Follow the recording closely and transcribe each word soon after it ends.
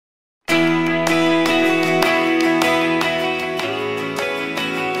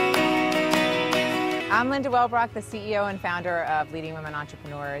I'm Linda Wellbrock, the CEO and founder of Leading Women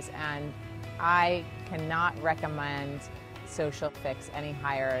Entrepreneurs, and I cannot recommend Socialfix any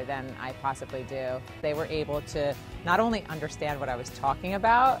higher than I possibly do. They were able to not only understand what I was talking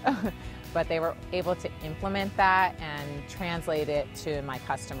about, but they were able to implement that and translate it to my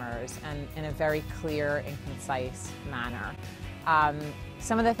customers and in a very clear and concise manner.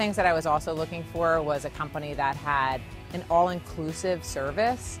 Some of the things that I was also looking for was a company that had an all-inclusive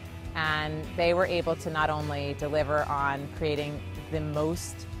service, and they were able to not only deliver on creating the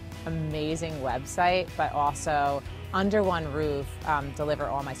most amazing website, but also under one roof deliver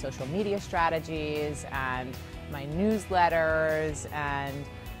all my social media strategies and my newsletters, and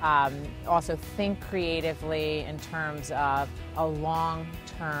also think creatively in terms of a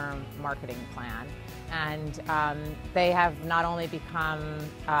long-term marketing plan. And they have not only become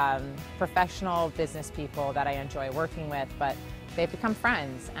professional business people that I enjoy working with, but they've become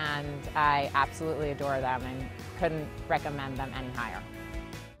friends, and I absolutely adore them and couldn't recommend them any higher.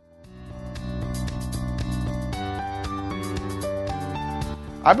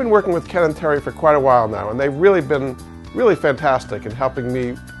 I've been working with Ken and Terry for quite a while now, and they've really been fantastic in helping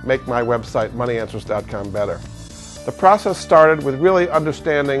me make my website, moneyanswers.com, better. The process started with really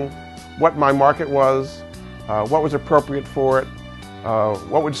understanding what my market was, what was appropriate for it,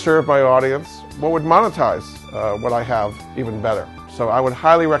 what would serve my audience, what would monetize what I have even better. So I would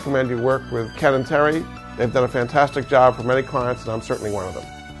highly recommend you work with Ken and Terry. They've done a fantastic job for many clients, and I'm certainly one of them.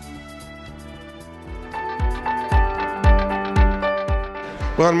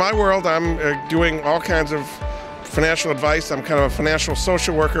 Well, in my world, I'm doing all kinds of financial advice. I'm kind of a financial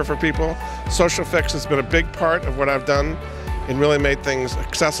social worker for people. Socialfix has been a big part of what I've done and really made things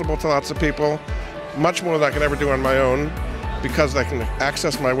accessible to lots of people, much more than I could ever do on my own, because I can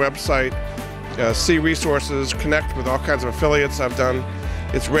access my website, see resources, connect with all kinds of affiliates I've done.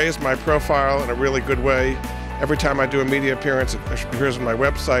 It's raised my profile in a really good way. Every time I do a media appearance, it appears on my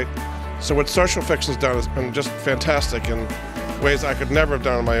website. So what Socialfix has done has been just fantastic in ways I could never have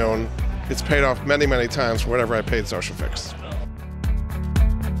done on my own. It's paid off many, many times for whatever I paid Socialfix.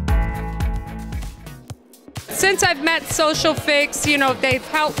 Since I've met Socialfix, they've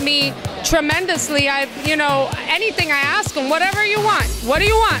helped me tremendously. Anything I ask them, whatever you want, what do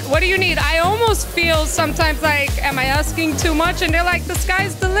you want, what do you need? I almost feel sometimes like, am I asking too much? And they're like, the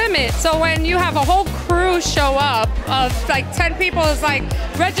sky's the limit. So when you have a whole crew show up of like 10 people, it's like,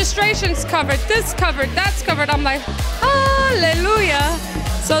 registration's covered, this covered, that's covered. I'm like, hallelujah.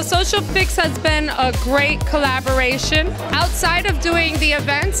 So Socialfix has been a great collaboration. Outside of doing the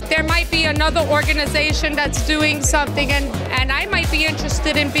events, there might be another organization that's doing something, and I might be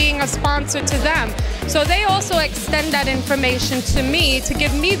interested in being a sponsor to them. So they also extend that information to me to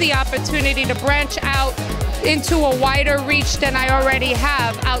give me the opportunity to branch out into a wider reach than I already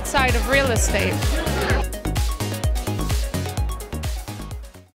have outside of real estate.